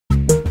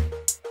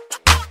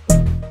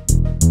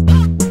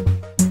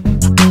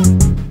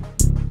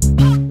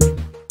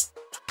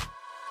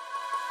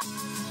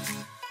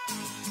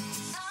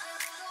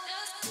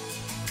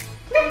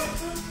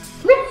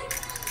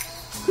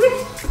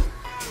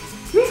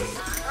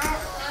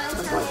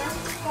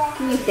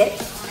you sit?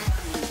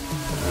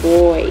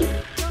 Boy.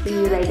 Can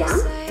you lay down?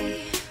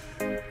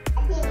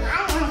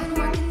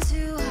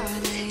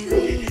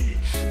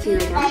 Can you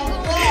lay down?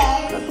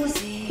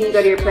 Can you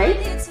go to your plate?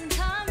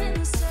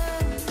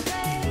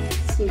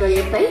 Can you go to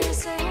your plate?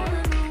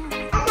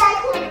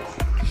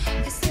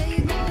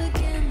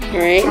 All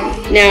right,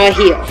 now a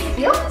heel.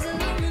 Heel?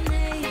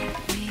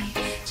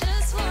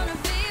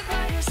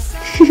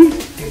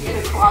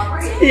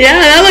 Yeah,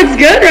 that looks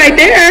good right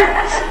there.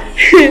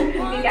 You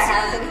think I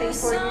have something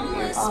for you?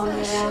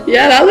 Oh,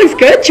 Yeah, that looks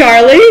good,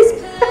 Charlie.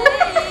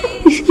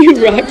 You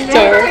rock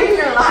star. Never in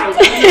your life.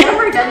 You've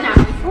never done that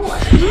before.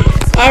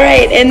 All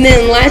right, and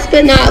then last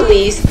but not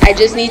least, I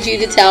just need you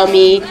to tell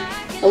me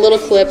a little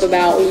clip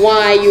about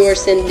why you are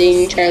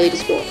sending Charlie to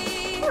school.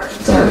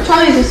 So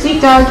Charlie's a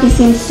sweet dog. He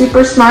seems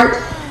super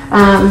smart.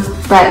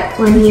 But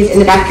when he's in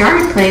the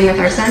backyard playing with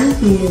our son,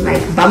 he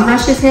like bum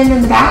rushes him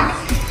in the back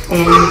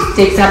and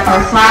digs up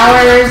our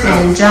flowers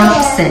and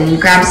jumps and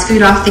grabs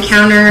food off the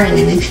counter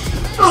and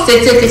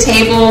sits at the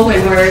table when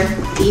we're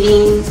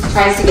eating,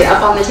 tries to get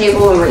up on the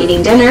table when we're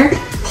eating dinner,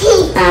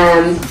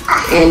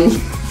 and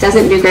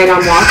doesn't do great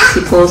on walks.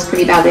 He pulls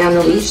pretty badly on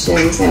the leash,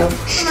 and so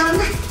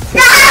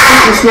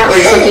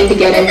just looking to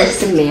get him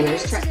some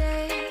manners.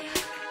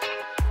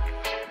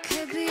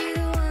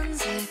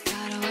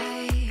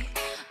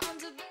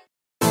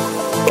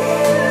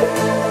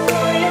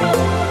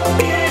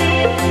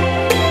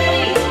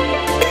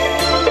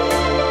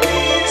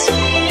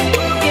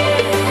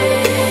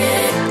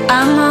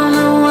 I'm on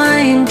a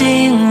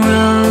winding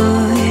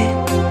road.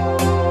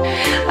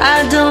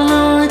 I don't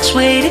know which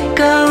way to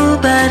go,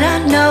 but I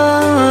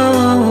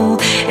know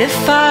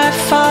if I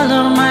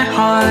follow my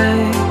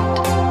heart,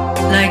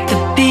 like the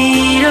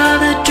beat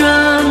of the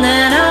drum,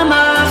 then I'm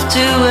off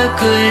to a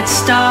good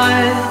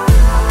start.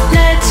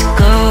 Let's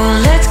go,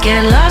 let's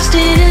get lost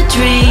in a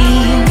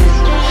dream.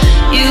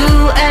 You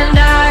and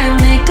I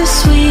make the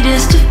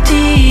sweetest of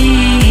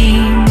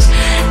teams.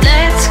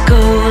 Let's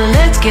go,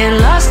 let's get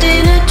lost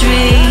in a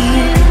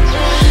dream.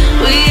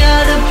 We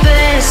are the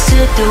best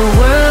that the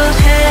world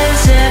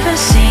has ever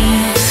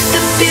seen. The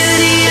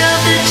beauty of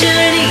the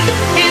journey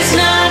is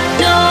not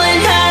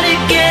knowing how to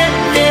get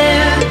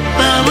there,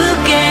 but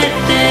we'll get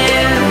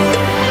there.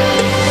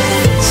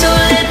 So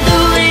let the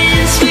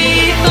wind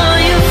sweep on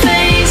your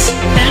face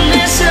and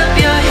mess up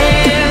your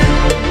hair,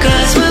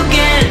 'cause we'll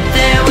get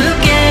there, we'll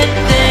get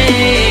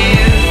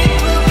there.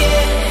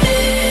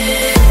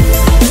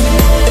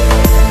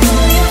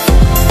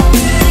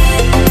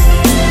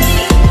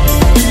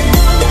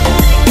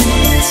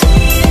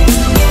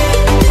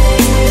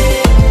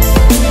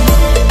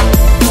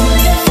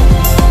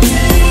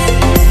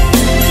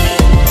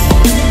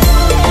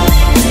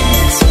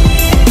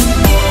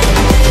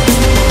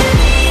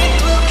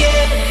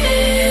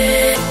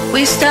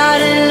 We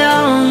started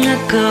long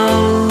ago,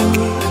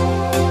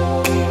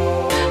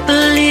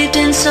 believed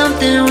in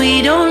something,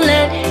 we don't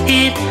let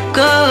it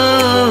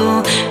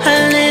go.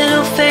 A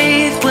little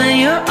faith when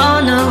you're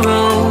on the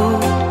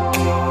road.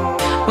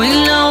 We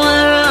know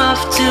we're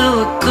off to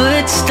a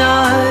good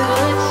start.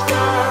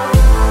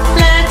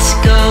 Let's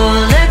go,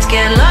 let's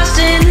get lost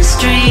in the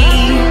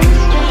stream.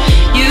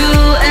 You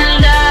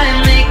and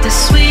I make the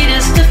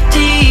sweetest of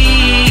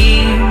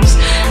teams.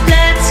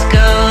 Let's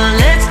go,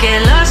 let's get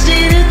lost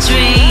in a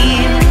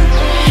dream.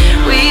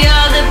 We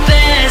are the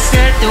best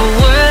that the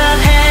world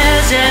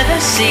has ever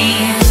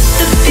seen.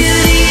 The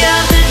beauty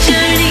of the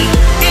journey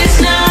is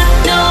not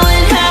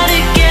knowing how to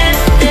get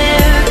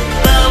there,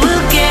 but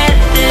we'll get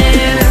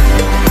there.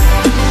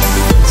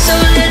 So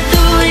let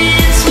the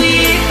wind sweep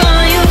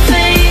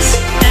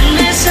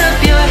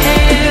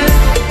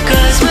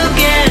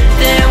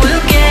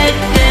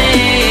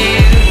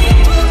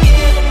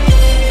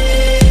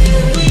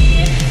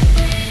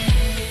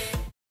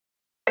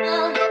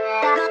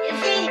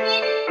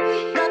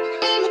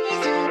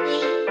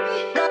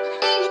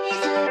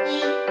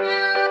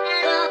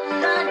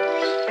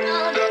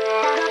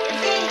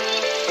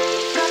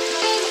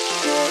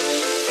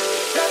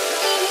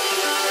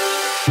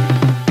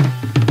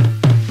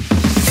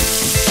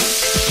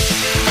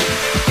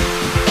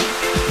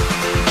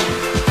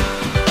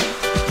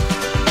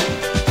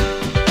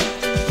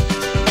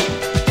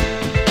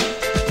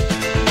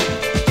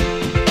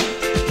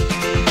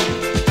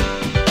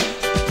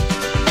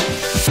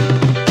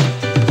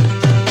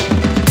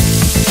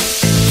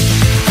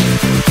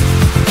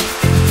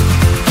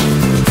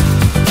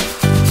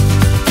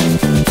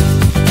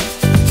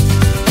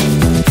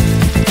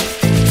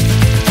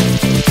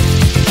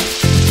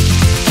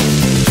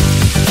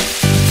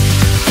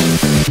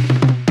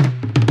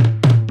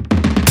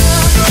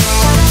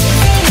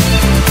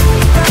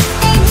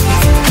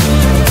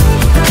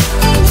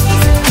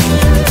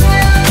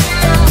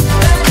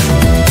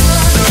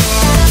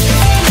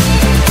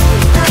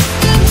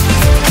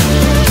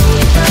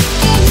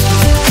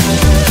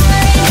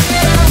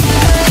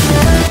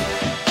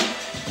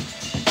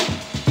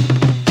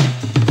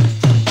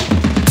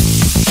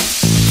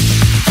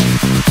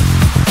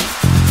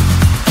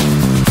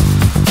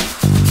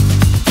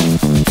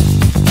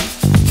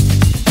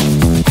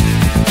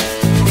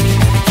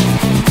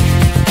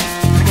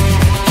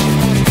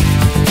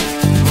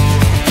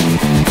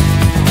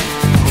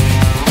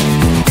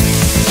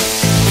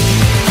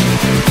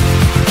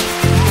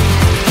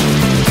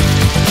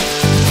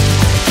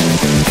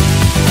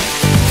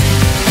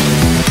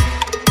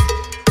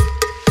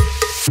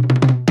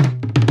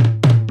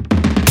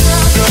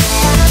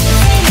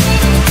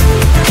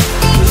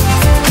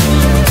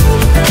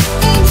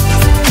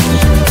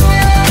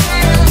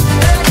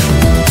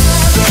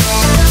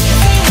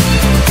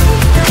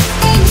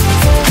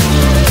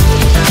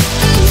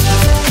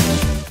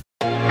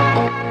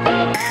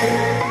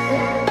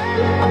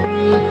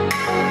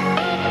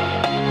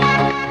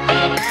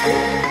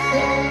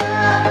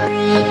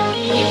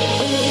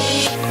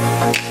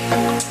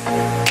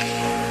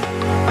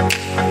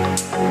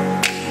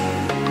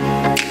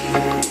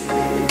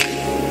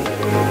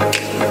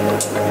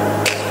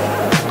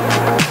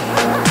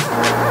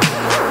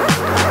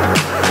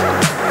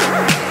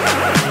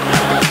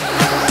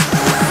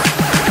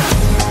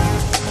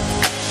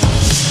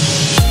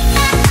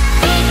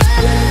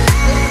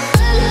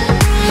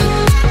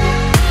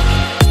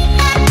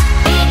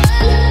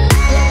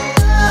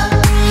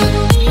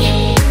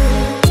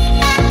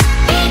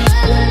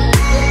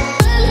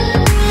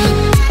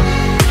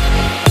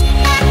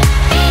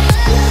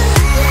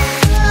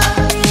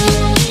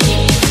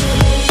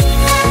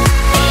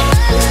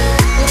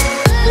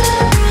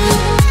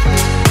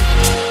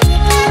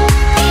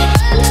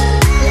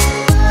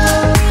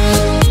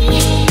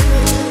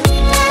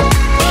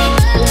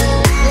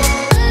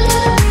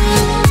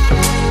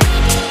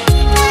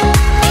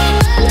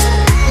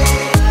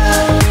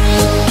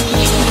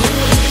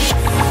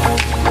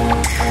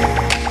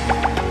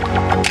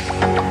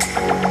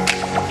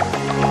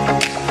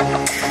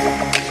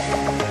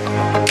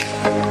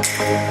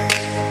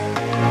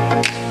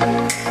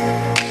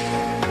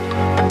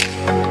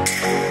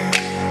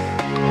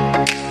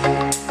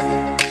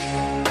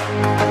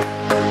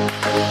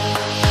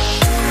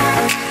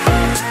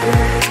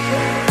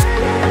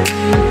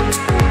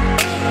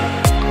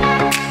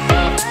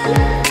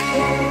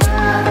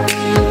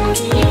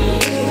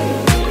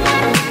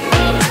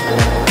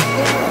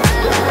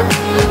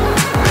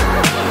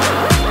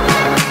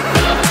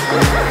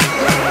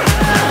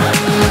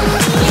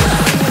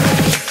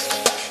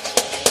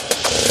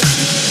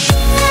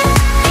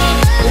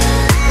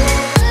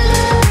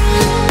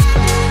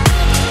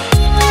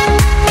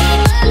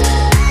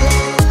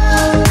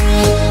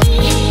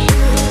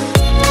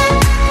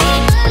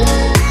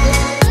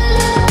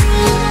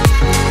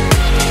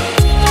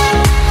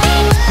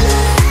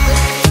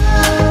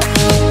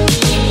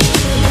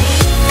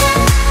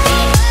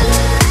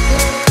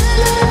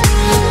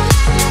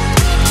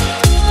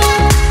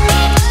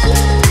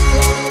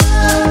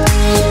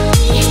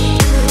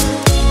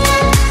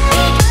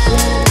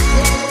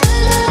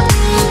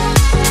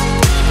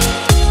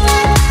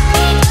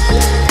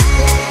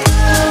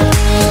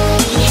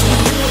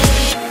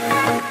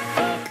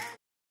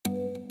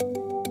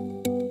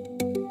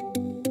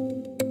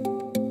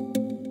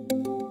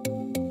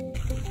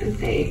and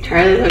say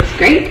Charlie looks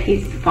great.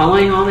 He's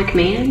following all the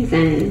commands,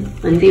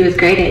 and Lindsey was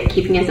great at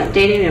keeping us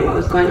updated on what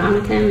was going on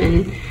with him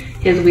and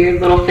his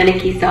weird little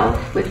finicky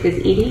self with his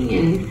eating,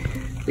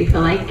 and we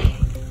feel like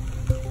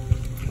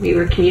we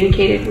were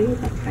communicated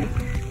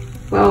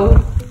well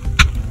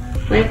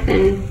with,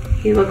 and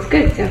he looks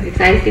good, so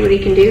excited to see what he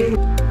can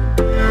do.